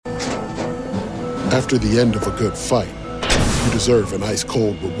After the end of a good fight, you deserve an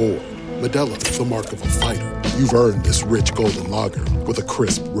ice-cold reward. Modelo is the mark of a fighter. You've earned this rich golden lager with a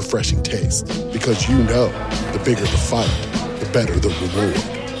crisp, refreshing taste. Because you know, the bigger the fight, the better the reward.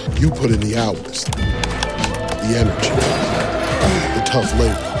 You put in the hours, the energy, the tough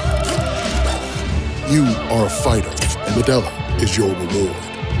labor. You are a fighter, and Modelo is your reward.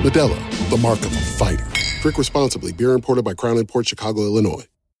 Modelo, the mark of a fighter. Drink responsibly. Beer imported by Crown Imports, Chicago, Illinois.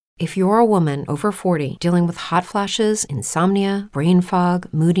 If you're a woman over 40 dealing with hot flashes, insomnia, brain fog,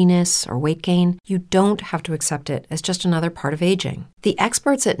 moodiness, or weight gain, you don't have to accept it as just another part of aging. The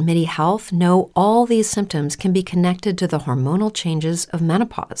experts at MIDI Health know all these symptoms can be connected to the hormonal changes of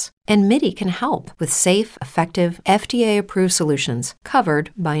menopause. And MIDI can help with safe, effective, FDA-approved solutions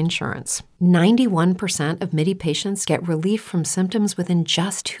covered by insurance. 91% of MIDI patients get relief from symptoms within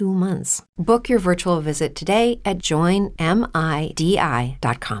just 2 months. Book your virtual visit today at joinmidi.com.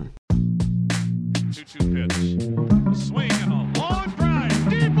 2-2 pitch. Swing and a long drive.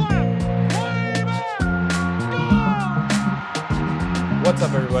 Deep left. Way back. What's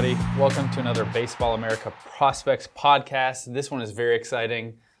up, everybody? Welcome to another Baseball America Prospects podcast. This one is very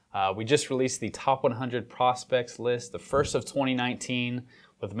exciting. We just released the top 100 prospects list, the first of 2019,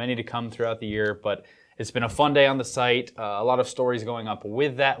 with many to come throughout the year. But it's been a fun day on the site. A lot of stories going up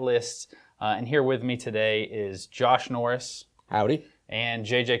with that list. And here with me today is Josh Norris. Howdy. And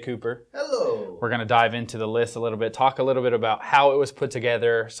JJ Cooper. Hello. We're going to dive into the list a little bit, talk a little bit about how it was put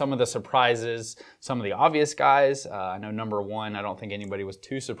together, some of the surprises, some of the obvious guys. I know number one, I don't think anybody was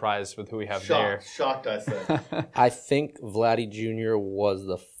too surprised with who we have there. Shocked, I said. I think Vladdy Jr. was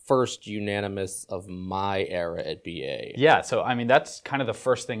the first unanimous of my era at BA. Yeah, so I mean, that's kind of the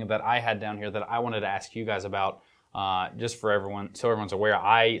first thing that I had down here that I wanted to ask you guys about, just for everyone, so everyone's aware.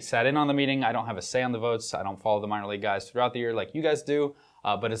 I sat in on the meeting. I don't have a say on the votes. I don't follow the minor league guys throughout the year like you guys do.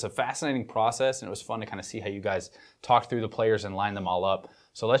 But it's a fascinating process, and it was fun to kind of see how you guys talk through the players and line them all up.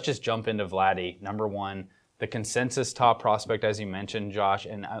 So let's just jump into Vladdy. Number one, the consensus top prospect, as you mentioned, Josh.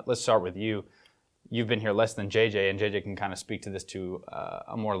 And let's start with you. You've been here less than JJ, and JJ can kind of speak to this to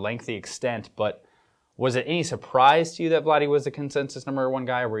a more lengthy extent. But was it any surprise to you that Vladdy was the consensus number one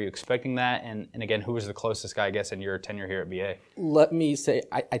guy? Were you expecting that? And again, who was the closest guy, I guess, in your tenure here at BA? Let me say,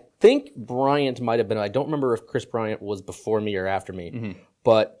 I think Bryant might have been. I don't remember if Chris Bryant was before me or after me. Mm-hmm.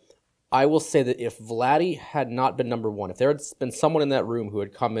 But I will say that if Vladdy had not been number one, if there had been someone in that room who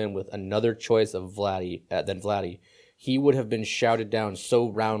had come in with another choice of Vladdy than Vladdy, he would have been shouted down so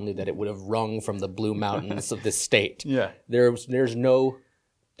roundly that it would have rung from the Blue Mountains of this state. Yeah, there's no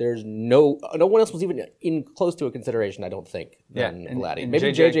one else was even in close to a consideration, I don't think, than Vladdy.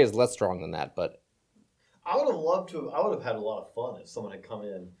 Maybe JJ is less strong than that, but I would have had a lot of fun if someone had come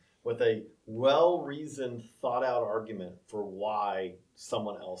in with a well-reasoned, thought-out argument for why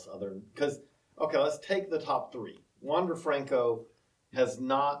someone else because, okay, let's take the top three. Wander Franco has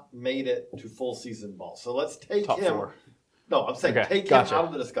not made it to full season ball. So let's take top him. Four. No, I'm saying take him out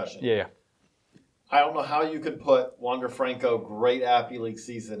of the discussion. Yeah. I don't know how you could put Wander Franco, great Appy League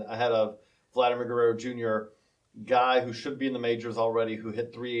season, ahead of Vladimir Guerrero Jr., guy who should be in the majors already, who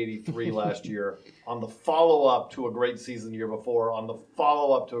hit 383 last year, on the follow-up to a great season the year before, on the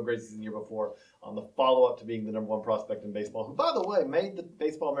follow-up to a great season the year before, on the follow-up to being the number one prospect in baseball, who, by the way, made the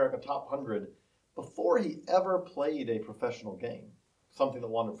Baseball America Top 100 before he ever played a professional game, something that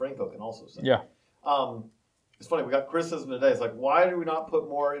Wander Franco can also say. Yeah. It's funny, we got criticism today. It's like, why do we not put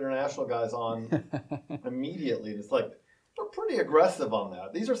more international guys on immediately? And it's like, we're pretty aggressive on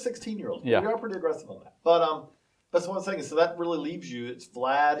that. These are 16-year-olds. Yeah. We are pretty aggressive on that. But that's what I'm saying. So that really leaves you. It's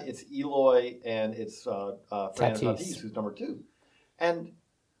Vlad, it's Eloy, and it's Fernando Tatis, who's number two. And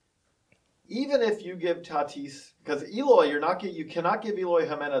even if you give Tatis, because Eloy, you cannot give Eloy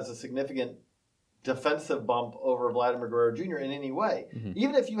Jimenez a significant defensive bump over Vladimir Guerrero Jr. in any way. Mm-hmm.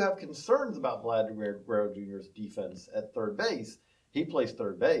 Even if you have concerns about Vladimir Guerrero Jr.'s defense at third base, he plays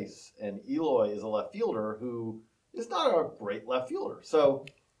third base, and Eloy is a left fielder who is not a great left fielder. So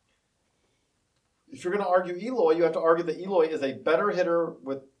if you're going to argue Eloy, you have to argue that Eloy is a better hitter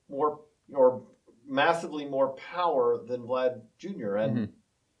with more or massively more power than Vlad Jr. And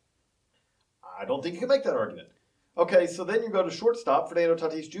I don't think you can make that argument. Okay, so then you go to shortstop, Fernando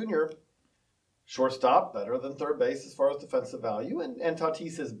Tatis Jr., shortstop, better than third base as far as defensive value. And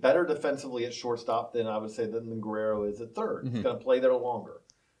Tatis is better defensively at shortstop than I would say than Guerrero is at third. He's going to play there longer.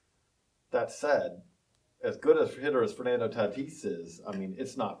 That said, as good a hitter as Fernando Tatis is, I mean,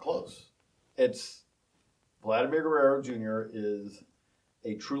 it's not close. It's Vladimir Guerrero Jr. is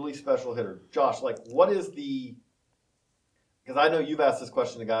a truly special hitter. Josh, what is the – because I know you've asked this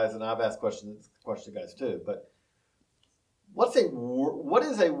question to guys and I've asked questions to guys too, but what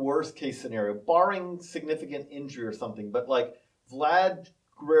is a worst case scenario, barring significant injury or something, but like Vlad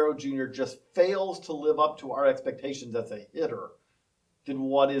Guerrero Jr. just fails to live up to our expectations as a hitter, then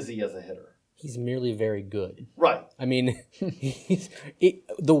what is he as a hitter? He's merely very good. Right. I mean,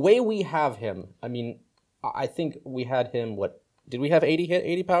 the way we have him, I mean, I think we had him, what, did we have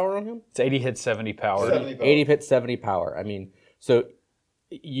 80 power on him? It's 80 hit, 70 power. 80 hit, 70 power. I mean, so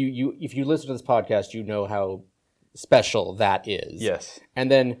you if you listen to this podcast, you know how special that is. Yes.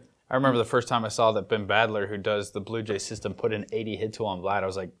 And then I remember the first time I saw that Ben Badler, who does the Blue Jay system, put an 80 hit tool on Vlad. I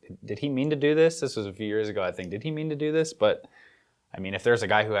was like, did he mean to do this? This was a few years ago, I think. Did he mean to do this? But, I mean, if there's a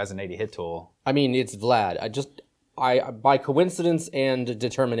guy who has an 80 hit tool. I mean, it's Vlad. I by coincidence and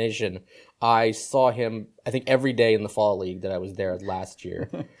determination, I saw him, I think, every day in the fall league that I was there last year.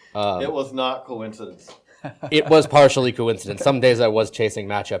 It was not coincidence. It was partially coincidence. Some days I was chasing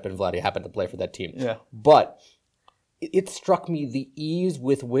matchup and Vladdy happened to play for that team. Yeah. But it struck me the ease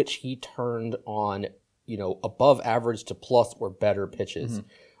with which he turned on, above average to plus or better pitches. Mm-hmm.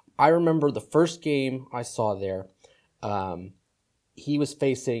 I remember the first game I saw there, he was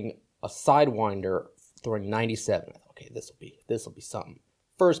facing a sidewinder throwing 97. I thought, okay, this will be something.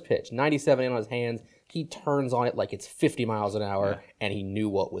 First pitch, 97 in on his hands. He turns on it like it's 50 miles an hour, and he knew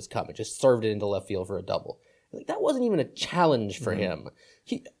what was coming. Just served it into left field for a double. Like, that wasn't even a challenge for him.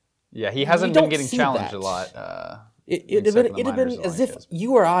 He hasn't been getting challenged a lot. It'd have been as if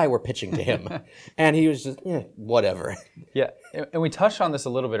you or I were pitching to him, and he was just, whatever. Yeah, and we touched on this a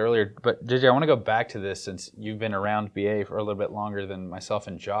little bit earlier, but JJ, I want to go back to this since you've been around BA for a little bit longer than myself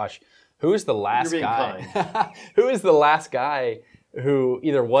and Josh. Who is the last guy? Who is the last guy who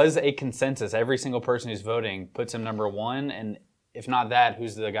either was a consensus, every single person who's voting puts him number one, and if not that,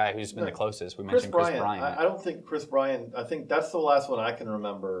 who's the guy who's been the closest? We mentioned Chris Bryant. I don't think Chris Bryant, I think that's the last one I can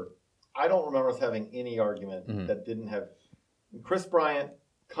remember. I don't remember us having any argument that didn't have. Chris Bryant,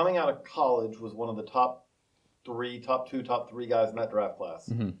 coming out of college, was one of the top three guys in that draft class.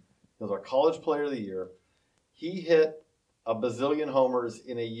 Mm-hmm. He was our college player of the year. He hit a bazillion homers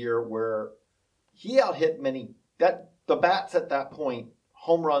in a year where he out-hit the bats at that point,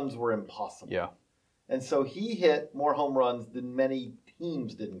 home runs were impossible. Yeah. And so he hit more home runs than many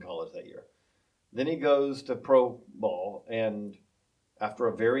teams did in college that year. Then he goes to pro ball, and after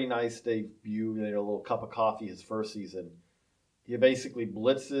a very nice debut, a little cup of coffee his first season, he basically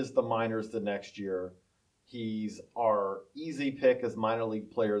blitzes the minors the next year. He's our easy pick as minor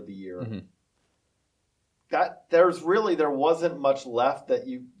league player of the year. Mm-hmm. There wasn't much left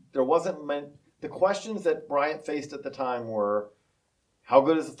the questions that Bryant faced at the time were, how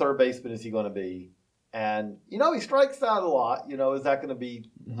good is the third baseman is he going to be? And, he strikes out a lot. Is that going to be,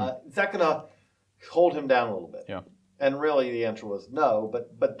 is that going to hold him down a little bit? Yeah. And really the answer was no,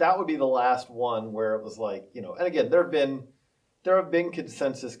 but that would be the last one where it was like, and again, there have been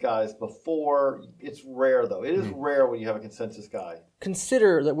consensus guys before. It's rare though. It is rare when you have a consensus guy.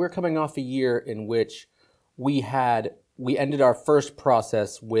 Consider that we're coming off a year in which we ended our first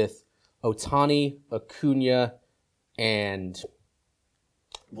process with Ohtani, Acuna, and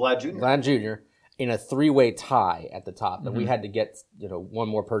Vlad Jr. in a three-way tie at the top. And we had to get, one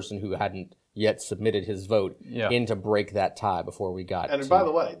more person who hadn't yet submitted his vote in to break that tie before we got And by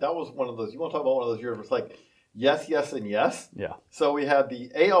the way, that was one of those, you want to talk about one of those years where it's like, yes, yes, and yes? Yeah. So we had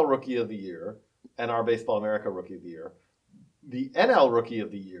the AL Rookie of the Year and our Baseball America Rookie of the Year, the NL Rookie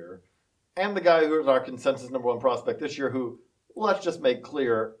of the Year, and the guy who is our consensus number one prospect this year who, let's just make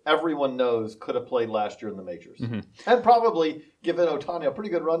clear, everyone knows could have played last year in the majors. Mm-hmm. And probably given Ohtani a pretty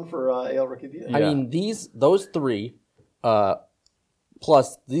good run for AL Rookie of the Year. I mean, those three,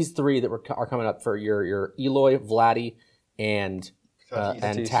 plus these three that are coming up for your Eloy, Vladdy, and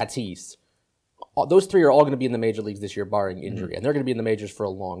Tatis. Those three are all going to be in the major leagues this year, barring injury. And they're going to be in the majors for a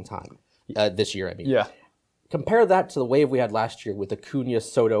long time. This year, I mean. Yeah. Compare that to the wave we had last year with Acuna,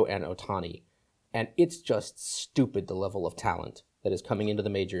 Soto, and Ohtani. And it's just stupid, the level of talent that is coming into the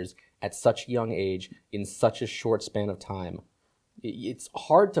majors at such a young age in such a short span of time. It's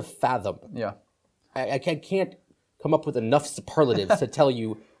hard to fathom. Yeah. I can't come up with enough superlatives to tell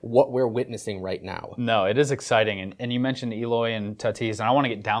you what we're witnessing right now. No, it is exciting. And you mentioned Eloy and Tatis, and I want to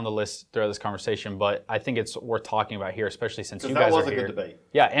get down the list throughout this conversation, but I think it's worth talking about here, especially since you guys are here. That was a good debate.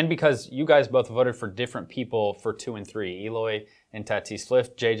 Yeah, and because you guys both voted for different people for 2 and 3, Eloy and Tatis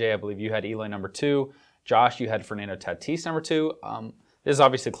Swift. JJ, I believe you had Eloy number 2. Josh, you had Fernando Tatis number 2. This is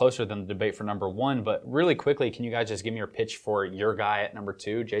obviously closer than the debate for number 1, but really quickly, can you guys just give me your pitch for your guy at number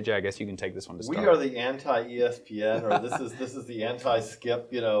 2? JJ, I guess you can take this one to start. We are the anti-ESPN, or this is the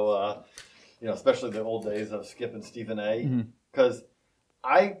anti-Skip, especially the old days of Skip and Stephen A. Because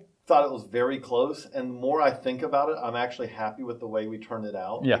I thought it was very close. And the more I think about it, I'm actually happy with the way we turned it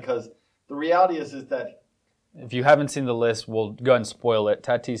out. Yeah. Because the reality is that If you haven't seen the list, we'll go ahead and spoil it.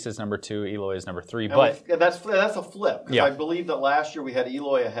 Tatis is number 2, Eloy is number 3. But that's a flip. Because Yeah. I believe that last year we had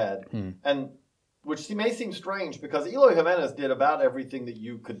Eloy ahead. And which may seem strange because Eloy Jimenez did about everything that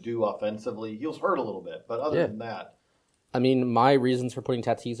you could do offensively. He was hurt a little bit, but other than that. I mean, my reasons for putting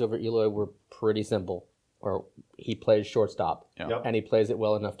Tatis over Eloy were pretty simple. Or he plays shortstop, Yep. and he plays it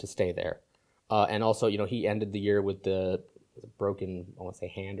well enough to stay there. And also, he ended the year with the broken, I want to say,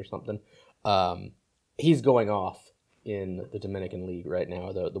 hand or something. He's going off in the Dominican League right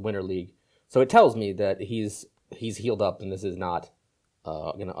now, the Winter League. So it tells me that he's healed up, and this is not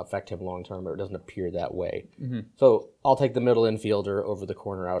going to affect him long term, or it doesn't appear that way. So I'll take the middle infielder over the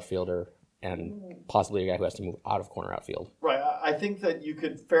corner outfielder, and possibly a guy who has to move out of corner outfield. Right. I think that you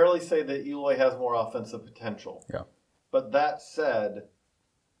could fairly say that Eloy has more offensive potential. Yeah. But that said,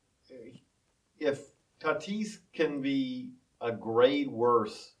 if Tatis can be a grade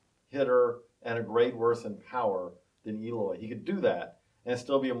worse hitter and a grade worse in power than Eloy, he could do that and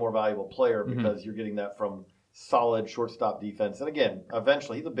still be a more valuable player because you're getting that from solid shortstop defense. And again,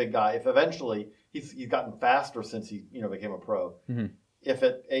 eventually, he's a big guy. If eventually he's gotten faster since he became a pro. If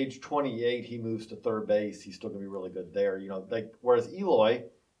at age 28 he moves to third base, he's still going to be really good there. Whereas Eloy,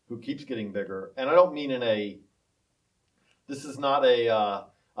 who keeps getting bigger, and I don't mean this is not a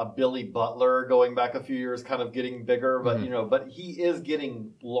Billy Butler going back a few years, kind of getting bigger, but but he is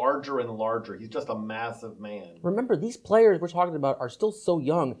getting larger and larger. He's just a massive man. Remember, these players we're talking about are still so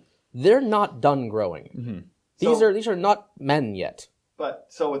young; they're not done growing. These are not men yet. But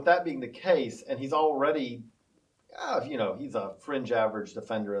so with that being the case, and he's already. He's a fringe average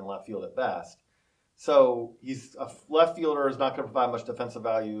defender in left field at best. So he's a left fielder is not going to provide much defensive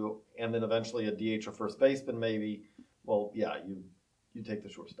value, and then eventually a DH or first baseman maybe. Well, yeah, you take the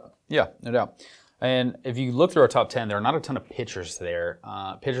shortstop. Yeah, no doubt. And if you look through our top 10, there are not a ton of pitchers there.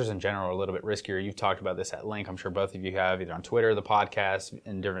 Pitchers in general are a little bit riskier. You've talked about this at length. I'm sure both of you have, either on Twitter, the podcast,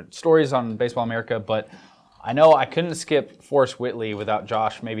 and different stories on Baseball America. But I know I couldn't skip Forrest Whitley without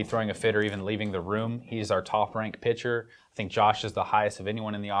Josh maybe throwing a fit or even leaving the room. He's our top-ranked pitcher. I think Josh is the highest of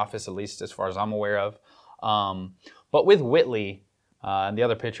anyone in the office, at least as far as I'm aware of. But with Whitley, and the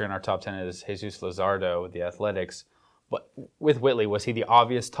other pitcher in our top 10 is Jesus Luzardo with the Athletics. But with Whitley, was he the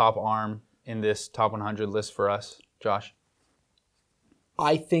obvious top arm in this top 100 list for us, Josh?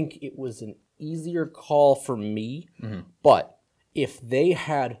 I think it was an easier call for me, but if they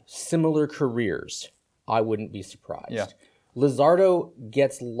had similar careers, I wouldn't be surprised. Yeah. Luzardo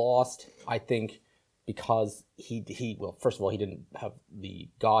gets lost, I think, because he first of all, he didn't have the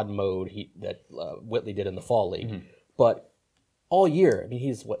God mode that Whitley did in the Fall League. But all year, I mean,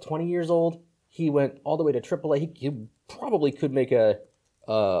 he's 20 years old. He went all the way to AAA. He probably could make a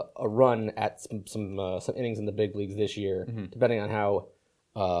run at some innings in the big leagues this year, depending on how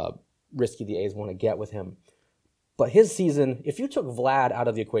risky the A's want to get with him. But his season, if you took Vlad out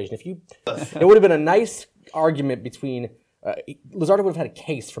of the equation, it would have been a nice argument between Luzardo would have had a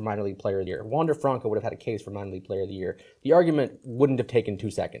case for minor league player of the year. Wander Franco would have had a case for minor league player of the year. The argument wouldn't have taken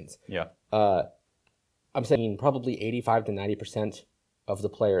 2 seconds. Yeah. I'm saying probably 85 to 90% of the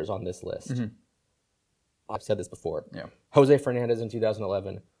players on this list. I've said this before. Yeah. Jose Fernandez in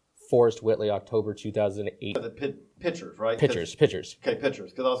 2011, Forrest Whitley October 2008. The pitchers, right? Pitchers. Okay,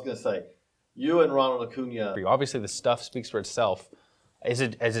 pitchers. Because I was going to say, you and Ronald Acuna. Obviously, the stuff speaks for itself. Is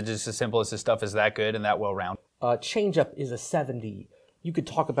it just as simple as the stuff is that good and that well-rounded? Changeup is a 70. You could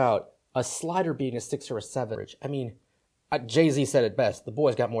talk about a slider being a 6 or a 7. I mean, Jay-Z said it best. The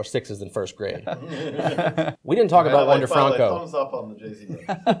boys got more 6s than first grade. We didn't talk about Wander Franco. Thumbs up on the Jay-Z.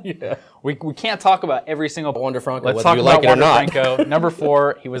 Yeah. We can't talk about every single Wander Franco, Let's whether talk you about like it or Wander not. Franco. Number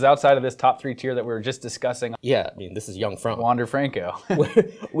 4, he was outside of this top 3 tier that we were just discussing. Yeah, I mean, this is young Franco. Wander Franco.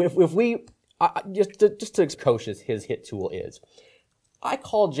 if we just to cautious his hit tool is. I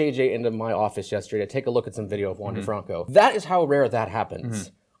called JJ into my office yesterday to take a look at some video of Wander Franco. That is how rare that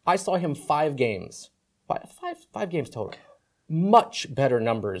happens. I saw him 5 games. Five games total. Much better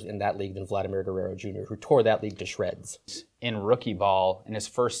numbers in that league than Vladimir Guerrero Jr., who tore that league to shreds. In rookie ball, in his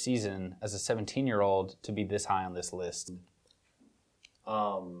first season as a 17-year-old, to be this high on this list.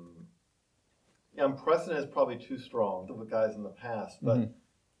 Precedent is probably too strong with guys in the past, but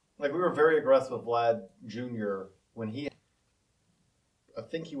we were very aggressive with Vlad Jr. when I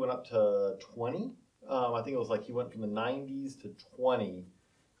think he went up to 20. I think it was he went from the 90s to 20.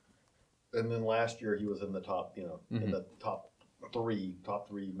 And then last year he was in the top, in the top three,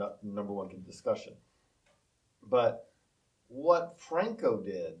 number one discussion. But what Franco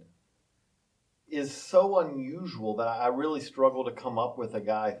did is so unusual that I really struggle to come up with a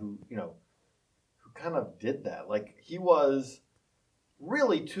guy who kind of did that. Like, he was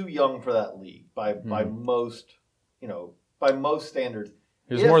really too young for that league by most standards.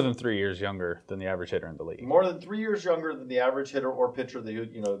 He was more than 3 years younger than the average hitter in the league. More than 3 years younger than the average hitter or pitcher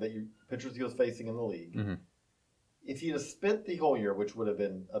pitchers he was facing in the league. Mm-hmm. If he'd have spent the whole year, which would have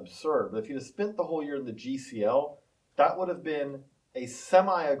been absurd, but if he'd have spent the whole year in the GCL, that would have been a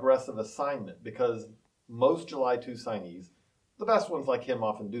semi-aggressive assignment, because most July 2 signees, the best ones like him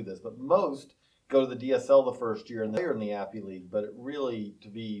often do this, but most go to the DSL the first year and they're in the Appy League, but really to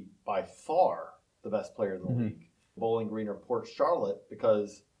be by far the best player in the league. Bowling Green or Port Charlotte,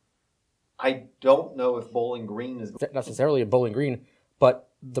 because I don't know if Bowling Green is Not necessarily a Bowling Green, but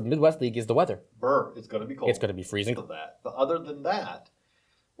the Midwest League is the weather. It's going to be cold. It's going to be freezing. But other than that,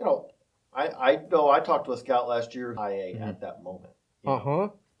 I know I talked to a scout last year at that moment.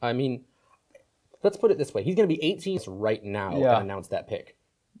 I mean, let's put it this way: he's going to be 18 right now and announce that pick.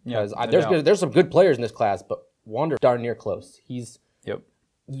 Because there's some good players in this class, but Wander darn near close.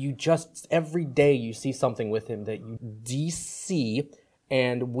 You just every day you see something with him that you DC,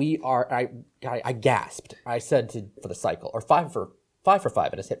 and I gasped. I said for the cycle, or 5 for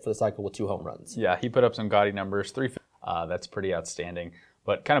 5, and it's hit for the cycle with 2 home runs. Yeah, he put up some gaudy numbers, 3. That's pretty outstanding.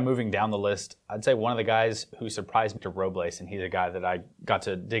 But kind of moving down the list, I'd say one of the guys who surprised me to Robles, and he's a guy that I got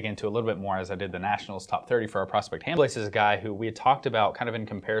to dig into a little bit more as I did the Nationals top 30 for our prospect. Robles is a guy who we had talked about kind of in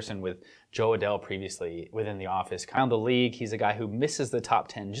comparison with Joe Adell previously within the office. Around the league, he's a guy who misses the top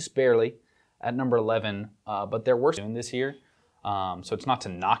 10 just barely at number 11, but they're worse doing this year. So it's not to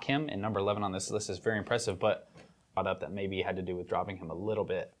knock him, and number 11 on this list is very impressive, but brought up that maybe had to do with dropping him a little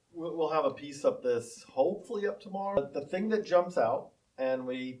bit. We'll have a piece of this hopefully up tomorrow. The thing that jumps out, and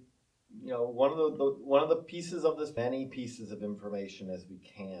one of the pieces of this, many pieces of information as we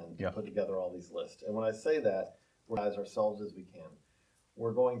can to put together all these lists. And when I say that, we're as ourselves as we can.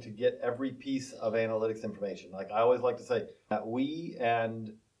 We're going to get every piece of analytics information. Like I always like to say, that we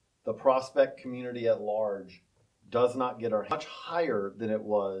and the prospect community at large does not get our much higher than it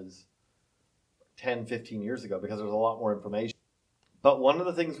was 10, 15 years ago, because there's a lot more information. But one of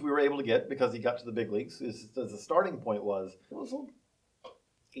the things we were able to get, because he got to the big leagues, is the starting point was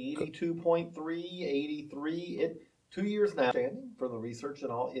 82.3, 83. 2 years now, standing for the research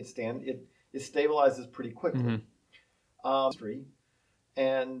and all, it stabilizes pretty quickly.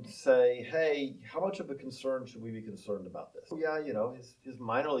 And say, hey, how much of a concern should we be concerned about this? Yeah, his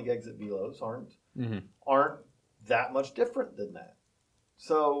minor league exit velos aren't that much different than that.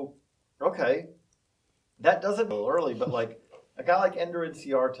 So, okay, that doesn't go early, but like a guy like Ender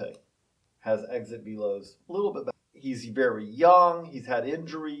Inciarte has exit velos a little bit better. He's very young. He's had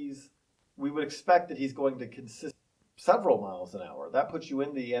injuries. We would expect that he's going to consist several miles an hour. That puts you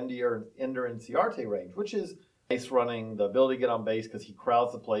in the Ender Inciarte range, which is base running, the ability to get on base because he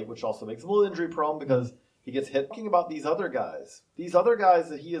crowds the plate, which also makes him a little injury prone because he gets hit. Talking about these other guys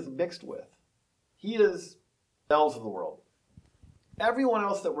that he is mixed with, he is bells of the world. Everyone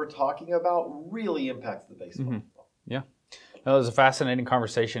else that we're talking about really impacts the baseball. Yeah. No, it was a fascinating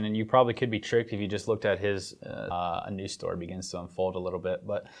conversation, and you probably could be tricked if you just looked at his a news story begins to unfold a little bit.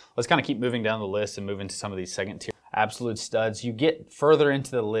 But let's kind of keep moving down the list and move into some of these second-tier absolute studs. You get further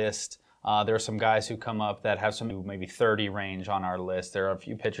into the list, there are some guys who come up that have some maybe 30 range on our list. There are a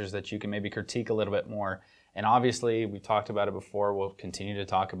few pitchers that you can maybe critique a little bit more. And obviously, we talked about it before. We'll continue to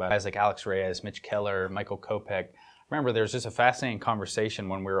talk about it. Guys like Alex Reyes, Mitch Keller, Michael Kopech. Remember, there's just a fascinating conversation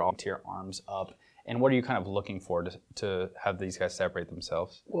when we were all tier arms up. And what are you kind of looking for to have these guys separate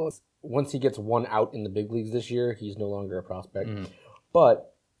themselves? Well, once he gets one out in the big leagues this year, he's no longer a prospect.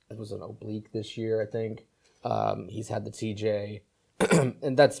 But it was an oblique this year, I think. He's had the TJ,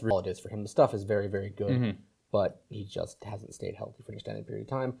 and that's really all it is for him. The stuff is very, very good, but he just hasn't stayed healthy for an extended period of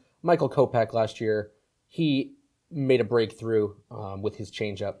time. Michael Kopech last year, he made a breakthrough with his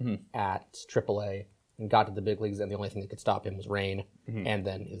changeup at AAA and got to the big leagues, and the only thing that could stop him was rain and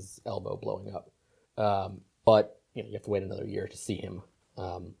then his elbow blowing up. But you have to wait another year to see him.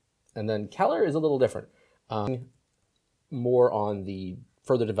 And then Keller is a little different. More on the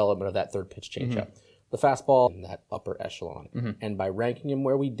further development of that third pitch changeup. The fastball in that upper echelon. And by ranking him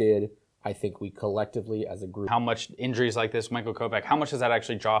where we did, I think we collectively as a group... How much injuries like this, Michael Kopech, how much does that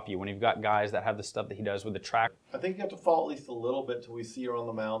actually drop you when you've got guys that have the stuff that he does with the track? I think you have to fall at least a little bit till we see her on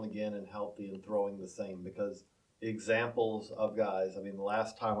the mound again and healthy and throwing the same, because examples of guys, I mean, the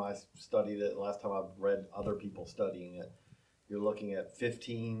last time I studied it, the last time I've read other people studying it, you're looking at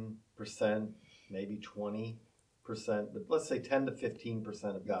 15%, maybe 20%, but let's say 10 to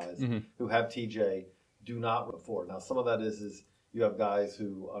 15% of guys who have TJ do not before. Now, some of that is You have guys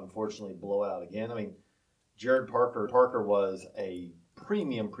who unfortunately blow out again. I mean, Jared Parker was a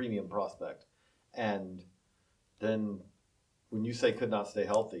premium prospect. And then when you say could not stay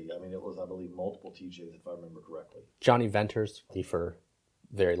healthy, I mean, it was, I believe, multiple TJs, if I remember correctly. Johnny Venters for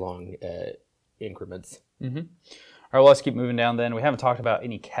very long increments. Mm-hmm. All right, well, let's keep moving down then. We haven't talked about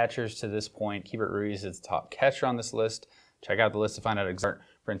any catchers to this point. Keibert Ruiz is the top catcher on this list. Check out the list to find out exactly.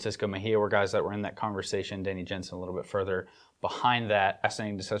 Francisco Mejia were guys that were in that conversation. Danny Jensen a little bit further behind that.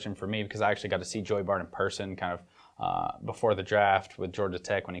 Fascinating discussion for me because I actually got to see Joey Bart in person kind of before the draft with Georgia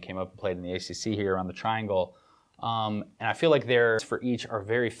Tech when he came up and played in the ACC here around the Triangle. And I feel like theirs for each are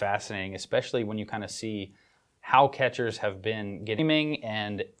very fascinating, especially when you kind of see how catchers have been getting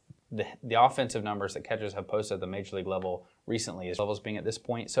and the offensive numbers that catchers have posted at the major league level recently as levels being at this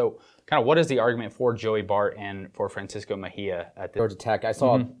point. So kind of what is the argument for Joey Bart and for Francisco Mejia at Georgia Tech? I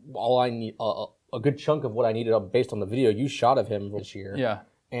saw all I need, a good chunk of what I needed based on the video you shot of him this year. Yeah.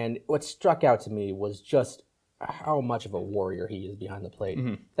 And what struck out to me was just how much of a warrior he is behind the plate.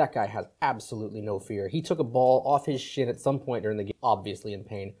 That guy has absolutely no fear. He took a ball off his shin at some point during the game, obviously in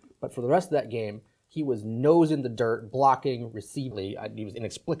pain. But for the rest of that game, he was nose in the dirt, blocking, receiving. He was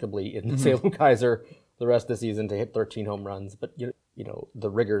inexplicably in Salem Kaiser the rest of the season to hit 13 home runs. But you know the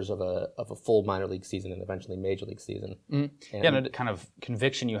rigors of a full minor league season and eventually major league season. And the kind of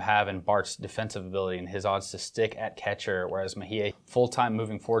conviction you have in Bart's defensive ability and his odds to stick at catcher, whereas Mejia full time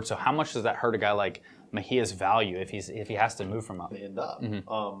moving forward. So how much does that hurt a guy like Mejia's value if he has to move from up? End up.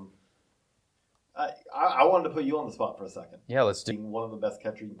 I wanted to put you on the spot for a second. Yeah, let's do. One of the best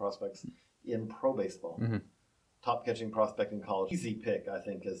catching prospects in pro baseball. Top catching prospect in college. Easy pick, I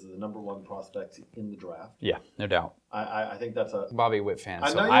think, is the number one prospect in the draft. Yeah, no doubt. I think that's a Bobby Witt fan. So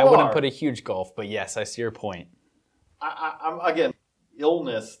I know you I wouldn't are. put a huge gulf, but yes, I see your point. I'm again,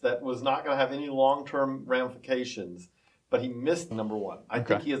 illness that was not going to have any long-term ramifications, but he missed number one. I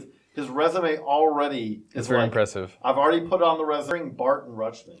think he is. His resume already is very like, impressive. I've already put on the resume Bart and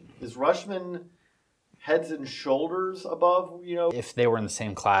Rutschman. Is Rutschman heads and shoulders above, If they were in the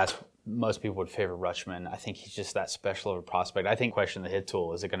same class, most people would favor Rutschman. I think he's just that special of a prospect. I think question the hit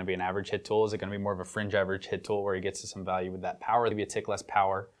tool. Is it going to be an average hit tool? Is it going to be more of a fringe average hit tool where he gets to some value with that power? Maybe a tick less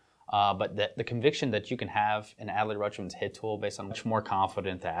power. But the conviction that you can have in Adley Rutschman's hit tool based on much more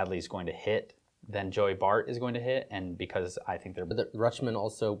confident that Adley is going to hit than Joey Bart is going to hit. And because I think they're... But Rutschman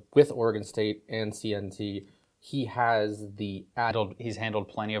also, with Oregon State and CNT, he has he's handled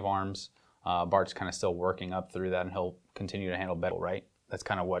plenty of arms. Bart's kind of still working up through that, and he'll continue to handle better, right? That's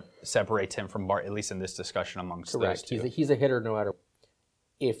kind of what separates him from Bart, at least in this discussion amongst those two. He's a hitter no matter.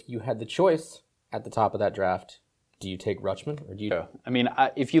 If you had the choice at the top of that draft, do you take Rutschman or do you? Yeah. I mean,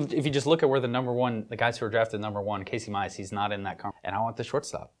 if you just look at where the guys who are drafted number one, Casey Mize, he's not in that conversation. And I want the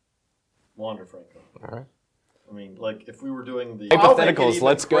shortstop. Wander Franco. All right. I mean, like if we were doing the hypotheticals,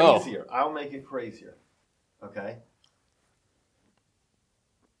 let's go. I'll make it crazier. Okay.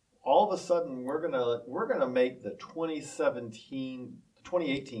 All of a sudden, we're gonna make the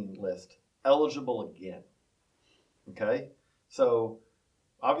 2018 list eligible again. Okay, so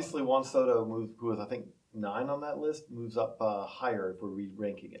obviously Juan Soto who was I think 9 on that list, moves up higher if we're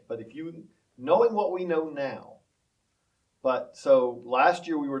re-ranking it. But knowing what we know now, so last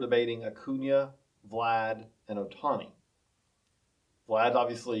year we were debating Acuna, Vlad, and Ohtani. Vlad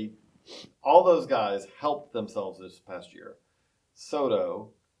obviously, all those guys helped themselves this past year.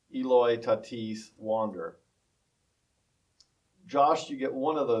 Soto, Eloy, Tatis, Wander. Josh, you get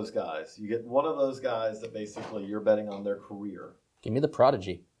one of those guys. You get one of those guys that basically you're betting on their career. Give me the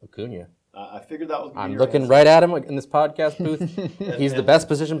prodigy, Acuna. I figured that was. I'm looking right at him in this podcast booth. He's the best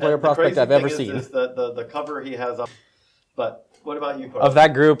position player prospect I've ever seen. Is the cover he has up. But what about you, Carl? Of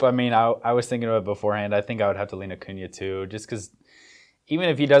that group, I mean, I was thinking of it beforehand. I think I would have to lean Acuna too, just because even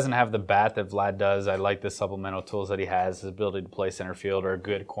if he doesn't have the bat that Vlad does, I like the supplemental tools that he has, his ability to play center field or a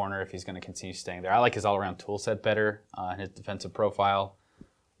good corner if he's going to continue staying there. I like his all-around tool set better and his defensive profile.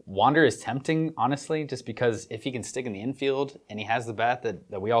 Wander is tempting, honestly, just because if he can stick in the infield and he has the bat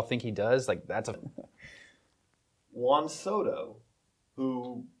that we all think he does, like that's a... Juan Soto,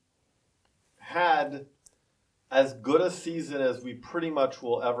 who had as good a season as we pretty much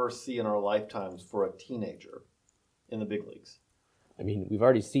will ever see in our lifetimes for a teenager in the big leagues. I mean, we've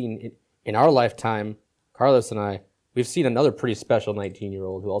already seen in our lifetime, Carlos and I, we've seen another pretty special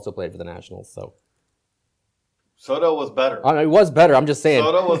 19-year-old who also played for the Nationals. So Soto was better. It was better. I'm just saying.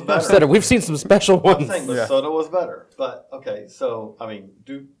 Soto was better. We've seen some special ones. I'm saying, but Soto was better. But okay, so I mean,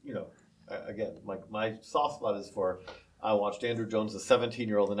 again, my soft spot is for. I watched Andrew Jones, the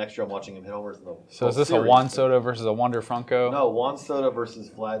 17-year-old. The next year, I'm watching him hit homers in the So is this series. a Juan Soto versus a Wander Franco? No, Juan Soto versus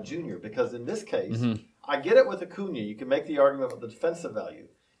Vlad Jr. Because in this case, I get it with Acuna. You can make the argument with the defensive value.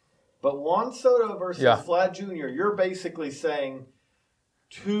 But Juan Soto versus Vlad Jr., you're basically saying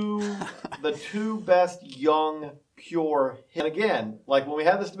the two best young, pure hitters. And again, like when we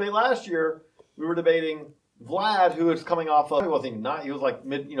had this debate last year, we were debating Vlad, who was coming off of, he was like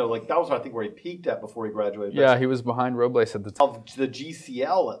mid, like that was I think where he peaked at before he graduated. Yeah, he was behind Robles at the time. Of the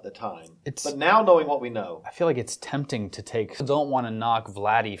GCL at the time. But now knowing what we know. I feel like it's tempting to take, I don't want to knock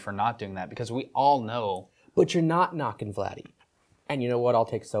Vladdy for not doing that because we all know. But you're not knocking Vladdy. And you know what? I'll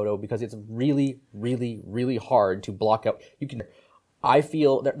take Soto because it's really, really, really hard to block out. I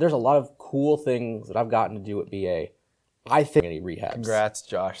feel there's a lot of cool things that I've gotten to do at BA. I think any rehabs. Congrats,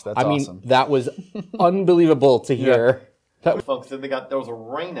 Josh. That's awesome. I mean, that was unbelievable to hear. Folks, then there was a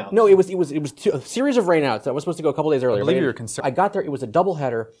rainout. No, it was a series of rainouts that was supposed to go a couple days earlier. I believe you were concerned. I got there. It was a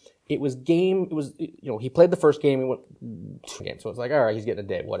doubleheader. It was he played the first game. He went 2 games, so it's like, all right, he's getting a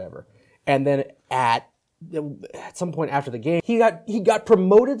day, whatever. And then at some point after the game, he got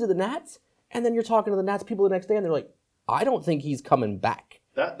promoted to the Nats. And then you're talking to the Nats people the next day, and they're like, I don't think he's coming back.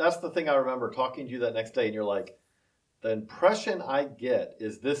 That's the thing I remember talking to you that next day, and you're like, the impression I get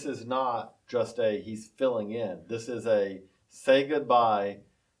is this is not just he's filling in. This is a say goodbye,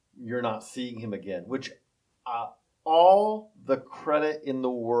 you're not seeing him again, which all the credit in the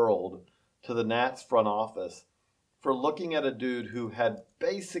world to the Nats front office for looking at a dude who had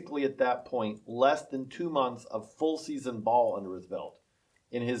basically at that point less than 2 months of full season ball under his belt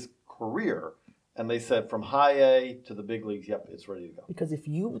in his career. And they said from high A to the big leagues, yep, it's ready to go. Because if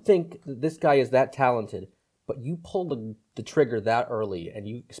you think that this guy is that talented, but you pull the trigger that early and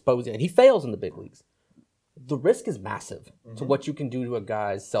you expose it, and he fails in the big leagues, the risk is massive to what you can do to a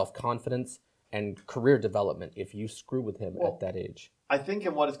guy's self-confidence and career development if you screw with him at that age. I think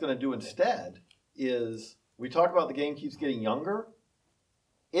what it's going to do instead is, we talk about the game keeps getting younger.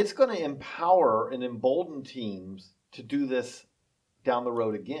 It's going to empower and embolden teams to do this down the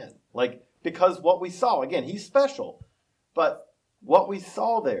road again. Because what we saw, again, he's special, but what we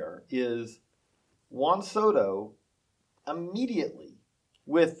saw there is Juan Soto immediately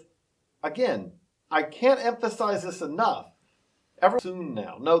with, again, I can't emphasize this enough, ever soon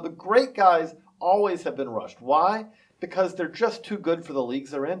now. No, the great guys always have been rushed. Why? Because they're just too good for the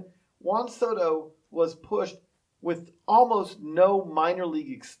leagues they're in. Juan Soto was pushed with almost no minor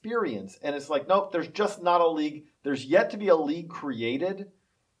league experience, and it's like, nope, there's just not a league. There's yet to be a league created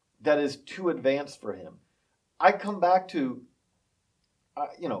that is too advanced for him. I come back to,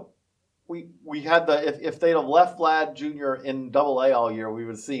 we had if they'd have left Vlad Jr. in AA all year, we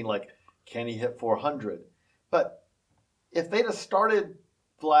would have seen, can he hit 400? But if they'd have started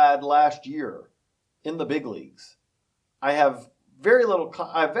Vlad last year in the big leagues, I have very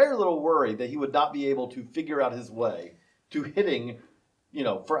little worry that he would not be able to figure out his way to hitting,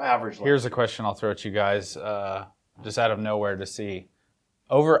 for average. Here's a question I'll throw at you guys, just out of nowhere to see.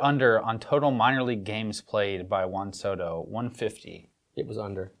 Over under on total minor league games played by Juan Soto, 150. It was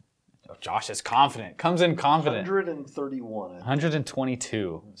under. Oh, Josh is confident. Comes in confident. 131.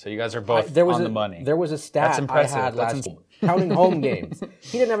 122. So you guys are both on the money. There was a stat That's impressive. I had last counting home games.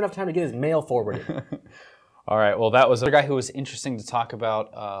 He didn't have enough time to get his mail forwarded. All right. Well, that was a guy who was interesting to talk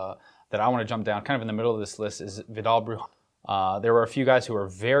about that I want to jump down kind of in the middle of this list is Vidal Brujan. There were a few guys who were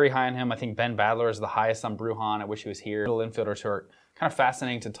very high on him. I think Ben Badler is the highest on Brujan. I wish he was here. Little infielders who are kind of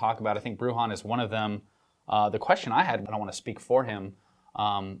fascinating to talk about. I think Brujan is one of them. The question I had, I don't want to speak for him,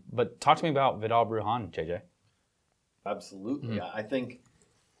 but talk to me about Vidal Brujan, JJ. Absolutely. Mm-hmm. I think,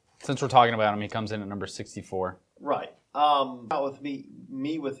 since we're talking about him, he comes in at number 64. Right. With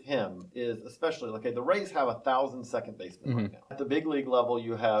me with him is especially, the Rays have 1,000 second basemen right now. At the big league level,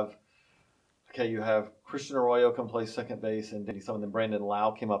 you have Christian Arroyo can play second base, and some of them, Brandon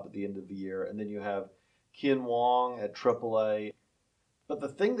Lau came up at the end of the year, and then you have Kian Wong at AAA. But the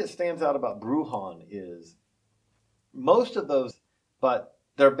thing that stands out about Brujan is most of those, but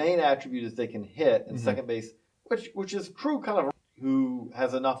their main attribute is they can hit in second base, which is true kind of who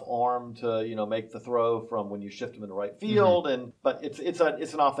has enough arm to make the throw from when you shift him into right field, but it's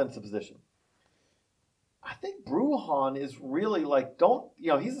an offensive position. I think Brujan is really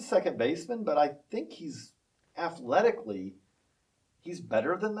he's a second baseman, but I think he's athletically he's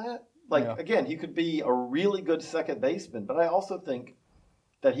better than that. Again, he could be a really good second baseman, but I also think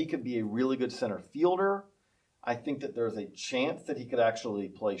that he could be a really good center fielder. I think that there's a chance that he could actually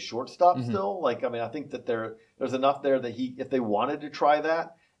play shortstop still. I think that there's enough there that if they wanted to try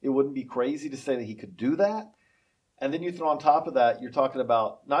that, it wouldn't be crazy to say that he could do that. And then you throw on top of that, you're talking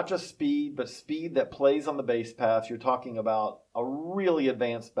about not just speed, but speed that plays on the base paths. You're talking about a really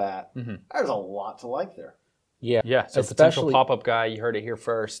advanced bat. There's a lot to like there. Yeah. So potential pop-up guy, you heard it here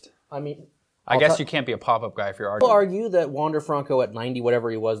first. I mean, I guess you can't be a pop-up guy if you're I'll arguing. argue that Wander Franco at 90, whatever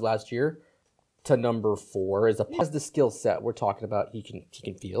he was last year, to number 4 has the skill set we're talking about. He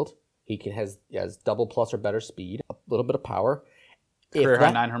can field. He has double plus or better speed, a little bit of power. Career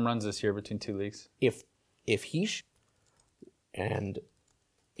high 9 home runs this year between 2 leagues. If he and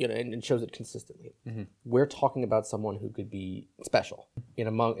shows it consistently, we're talking about someone who could be special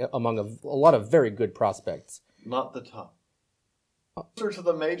among a lot of very good prospects. Not the top. Closer to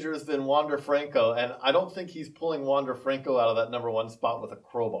the majors than Wander Franco, and I don't think he's pulling Wander Franco out of that number 1 spot with a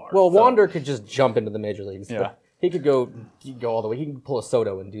crowbar. Well, Wander could just jump into the major leagues. Yeah. He could go all the way. He can pull a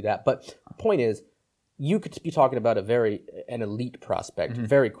Soto and do that. But the point is, you could be talking about an elite prospect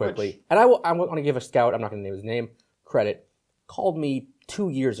very quickly. And I want to give a scout, I'm not going to name his name, credit, called me 2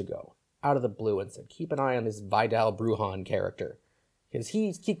 years ago out of the blue and said, keep an eye on this Vidal Brujan character. Because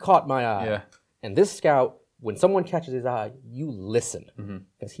he caught my eye. Yeah. And this scout, when someone catches his eye, you listen.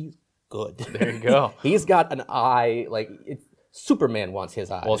 Because he's good. There you go. He's got an eye, Superman wants his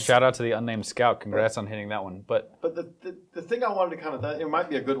eyes. Well, shout out to the unnamed scout. Congrats on hitting that one. But the thing I wanted to it might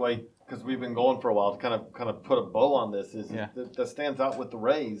be a good way, because we've been going for a while, to kind of put a bow on this, that stands out with the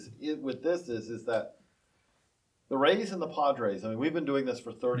Rays is that the Rays and the Padres, I mean, we've been doing this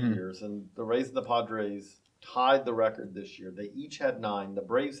for 30 years, and the Rays and the Padres tied the record this year. They each had 9. The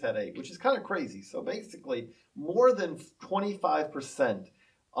Braves had 8, which is kind of crazy. So basically, more than 25%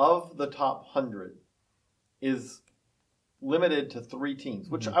 of the top 100 is limited to 3 teams,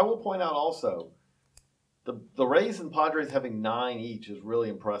 which I will point out also, the Rays and Padres having 9 each is really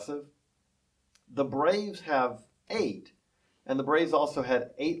impressive. The Braves have 8, and the Braves also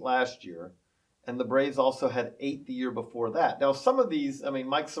had 8 last year, and the Braves also had 8 the year before that. Now, some of these, I mean,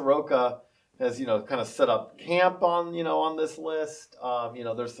 Mike Soroka has, kind of set up camp on this list.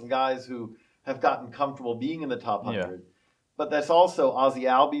 There's some guys who have gotten comfortable being in the top 100. Yeah. But that's also Ozzie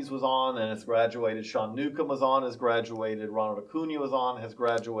Albies was on and has graduated. Sean Newcomb was on, has graduated. Ronald Acuna was on, has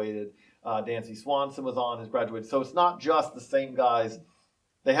graduated. Dansby Swanson was on, has graduated. So it's not just the same guys.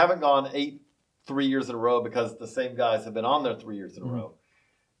 They haven't gone 3 years in a row because the same guys have been on there 3 years in a row.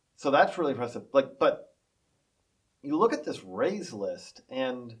 So that's really impressive. But you look at this Rays list,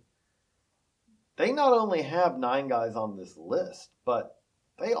 and they not only have 9 guys on this list, but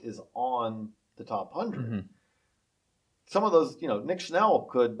they is on the top 100. Some of those, Nick Schnell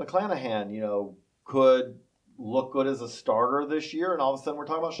McClanahan, could look good as a starter this year, and all of a sudden we're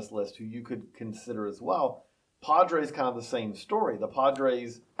talking about this list, who you could consider as well. Padres kind of the same story. The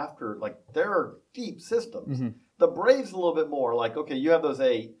Padres, after, they're deep systems. The Braves a little bit more, okay, you have those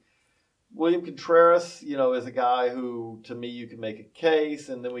 8. William Contreras, is a guy who, to me, you can make a case,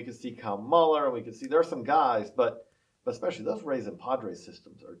 and then we can see Kyle Muller, and we can see there are some guys, but especially those Rays and Padres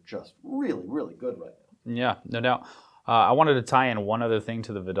systems are just really, really good right now. Yeah, no doubt. I wanted to tie in one other thing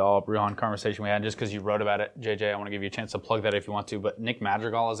to the Vidal Brujan conversation we had, just because you wrote about it, JJ. I want to give you a chance to plug that if you want to. But Nick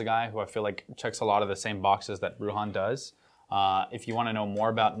Madrigal is a guy who I feel like checks a lot of the same boxes that Brujan does. If you want to know more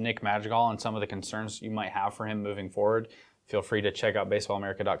about Nick Madrigal and some of the concerns you might have for him moving forward, feel free to check out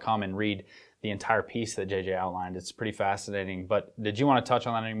baseballamerica.com and read the entire piece that JJ outlined. It's pretty fascinating. But did you want to touch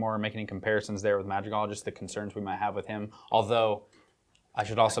on that anymore or make any comparisons there with Madrigal, just the concerns we might have with him? Although I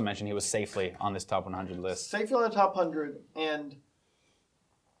should also mention he was safely on this top 100 list. Safely on the top 100, and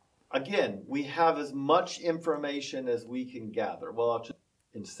again, we have as much information as we can gather. Well, it's just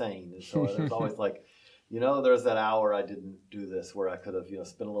insane. And so there's always there's that hour I didn't do this where I could have,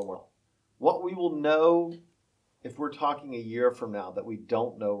 spent a little more. What we will know if we're talking a year from now that we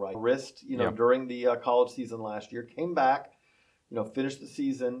don't know right. Wrist, during the college season last year, came back, finished the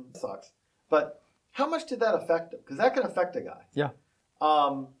season. Sucks. But how much did that affect him? Because that can affect a guy. Yeah.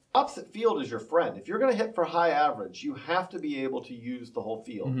 Opposite field is your friend. If you're going to hit for high average, you have to be able to use the whole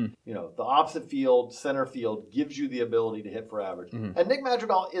field. The opposite field, center field, gives you the ability to hit for average. And Nick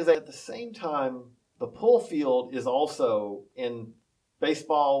Madrigal is at the same time, the pull field is also in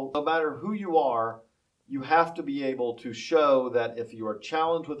baseball. No matter who you are, you have to be able to show that if you are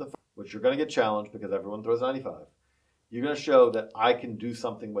challenged with which you're going to get challenged because everyone throws 95, you're going to show that I can do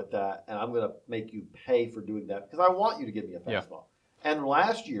something with that, and I'm going to make you pay for doing that because I want you to give me a fastball. Yeah. And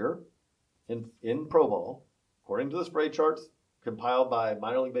last year, in Pro Bowl, according to the spray charts compiled by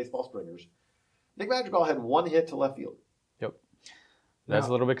minor league baseball stringers, Nick Madrigal had 1 hit to left field. Yep. That's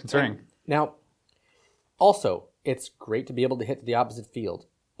a little bit concerning. Now, also, it's great to be able to hit to the opposite field,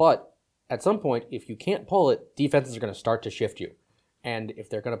 but at some point, if you can't pull it, defenses are going to start to shift you. And if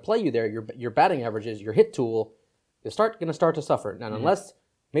they're going to play you there, your batting averages, your hit tool, is going to start to suffer. Now, unless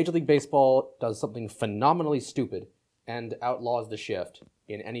Major League Baseball does something phenomenally stupid and outlaws the shift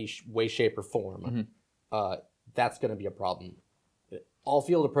in any way, shape, or form, that's going to be a problem. all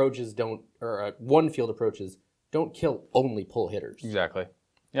field approaches one field approaches don't kill only pull hitters. Exactly.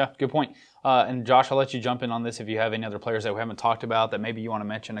 Yeah, good point. And Josh, I'll let you jump in on this if you have any other players that we haven't talked about that maybe you want to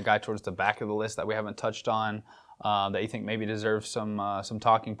mention, a guy towards the back of the list that we haven't touched on that you think maybe deserves some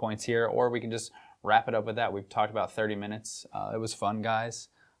talking points here, or we can just wrap it up with that. We've talked about 30 minutes. It was fun, guys.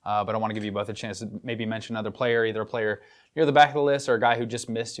 But I want to give you both a chance to maybe mention another player, either a player near the back of the list or a guy who just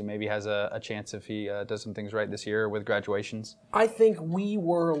missed, who maybe has a chance if he does some things right this year with graduations. I think we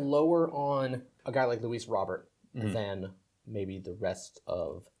were lower on a guy like Luis Robert than maybe the rest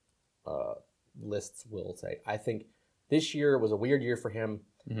of lists will say. I think this year was a weird year for him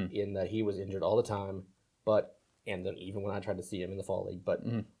in that he was injured all the time, and then even when I tried to see him in the fall league. But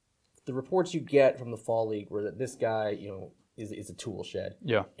the reports you get from the fall league were that this guy, is a tool shed.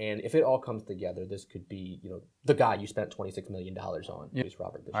 Yeah. And if it all comes together, this could be, the guy you spent $26 million on, Luis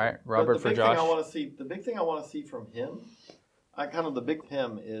Robert this year. All right, Robert, for Josh. The big thing I want to see from him,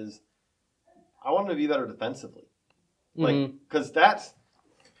 is I want him to be better defensively. Because that's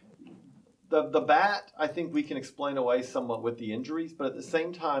the bat, I think we can explain away somewhat with the injuries, but at the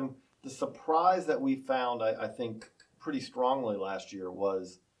same time, the surprise that we found, I think, pretty strongly last year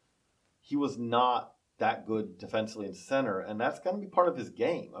was he was not that good defensively in center, and that's going to be part of his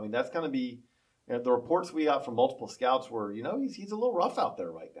game. I mean, that's going to be the reports we got from multiple scouts were, he's a little rough out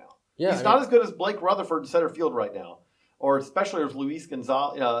there right now. Yeah, he's not as good as Blake Rutherford in center field right now, or especially as Luis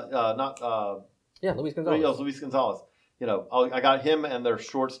Gonzalez. Luis Gonzalez. Luis Gonzalez. I got him and their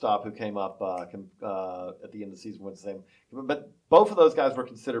shortstop who came up at the end of the season with the same. But both of those guys were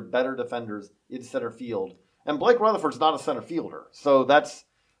considered better defenders in center field. And Blake Rutherford's not a center fielder. So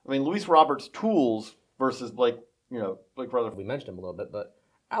Luis Roberts' tools versus Blake Rutherford. We mentioned him a little bit, but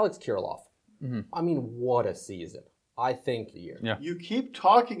Alex Kirilloff. I mean, what a season. I think the year. Yeah. You keep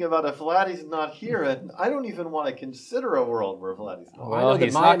talking about if Vladdy's not here, and I don't even want to consider a world where Vladdy's not. Well,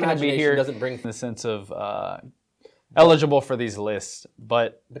 he's not going to be here doesn't bring in the sense of eligible for these lists,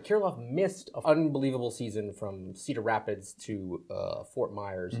 but Kirilloff missed an unbelievable season from Cedar Rapids to Fort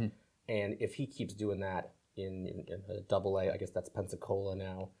Myers, and if he keeps doing that in Double-A, I guess that's Pensacola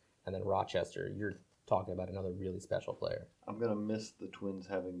now, and then Rochester, you're talking about another really special player. I'm going to miss the Twins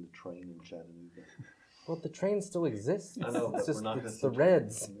having the train in Chattanooga. Well, the train still exists. I know, but it's the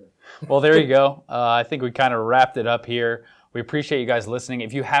Reds. Well, there you go. I think we kind of wrapped it up here. We appreciate you guys listening.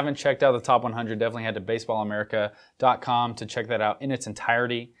 If you haven't checked out the Top 100, definitely head to baseballamerica.com to check that out in its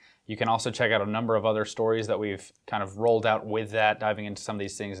entirety. You can also check out a number of other stories that we've kind of rolled out with that, diving into some of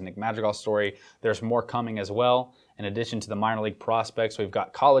these things. Nick Madrigal's story. There's more coming as well. In addition to the minor league prospects, we've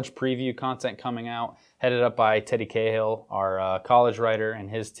got college preview content coming out, headed up by Teddy Cahill, our college writer, and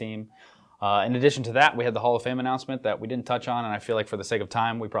his team. In addition to that, we had the Hall of Fame announcement that we didn't touch on, and I feel like for the sake of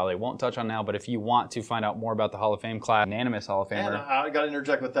time, we probably won't touch on now. But if you want to find out more about the Hall of Fame class, unanimous Hall of Famer. And I got to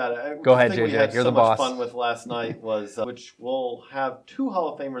interject with that. Go ahead, JJ. We had You're so the boss. much fun with last night was, which we'll have 2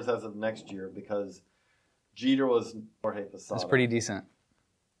 Hall of Famers as of next year because Jeter was Jorge Posada. That's pretty decent.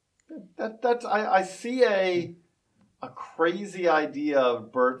 I see a crazy idea,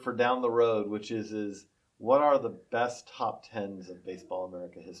 Bert, for down the road, which is what are the best top 10s of Baseball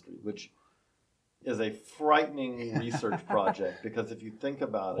America history, which is a frightening research project because if you think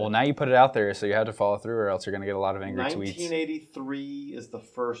about it. Well, now you put it out there, so you have to follow through or else you're going to get a lot of angry tweets. 1983 is the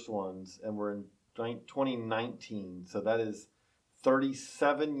first ones, and we're in 2019, so that is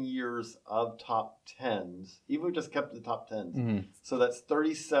 37 years of top 10s. Even if we just kept the top 10s. Mm-hmm. So that's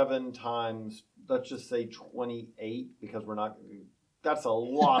 37 times, let's just say 28 because we're not that's a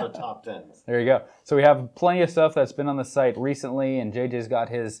lot of top 10s. There you go. So we have plenty of stuff that's been on the site recently, and JJ's got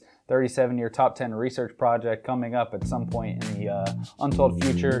his 37-year top 10 research project coming up at some point in the untold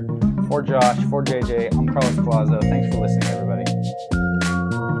future. For Josh, for JJ, I'm Carlos Plaza. Thanks for listening, everybody.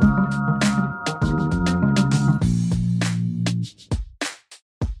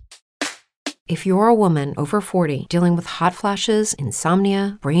 If you're a woman over 40 dealing with hot flashes,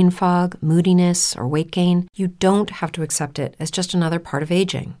 insomnia, brain fog, moodiness, or weight gain, you don't have to accept it as just another part of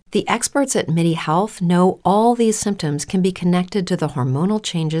aging. The experts at MIDI Health know all these symptoms can be connected to the hormonal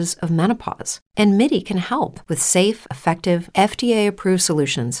changes of menopause. And MIDI can help with safe, effective, FDA-approved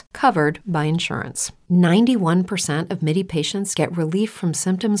solutions covered by insurance. 91% of MIDI patients get relief from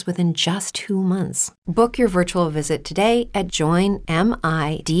symptoms within just 2 months. Book your virtual visit today at joinmidi.com.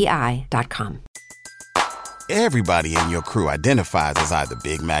 Everybody in your crew identifies as either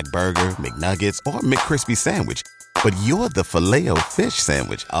Big Mac Burger, McNuggets, or McCrispy Sandwich. But you're the Filet-O-Fish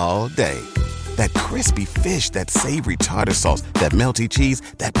Sandwich all day. That crispy fish, that savory tartar sauce, that melty cheese,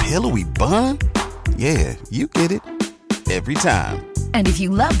 that pillowy bun. Yeah, you get it. Every time. And if you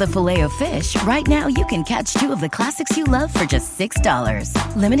love the Filet-O-Fish, right now you can catch 2 of the classics you love for just $6.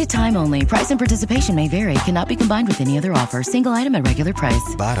 Limited time only. Price and participation may vary. Cannot be combined with any other offer. Single item at regular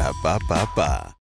price. Ba-da-ba-ba-ba.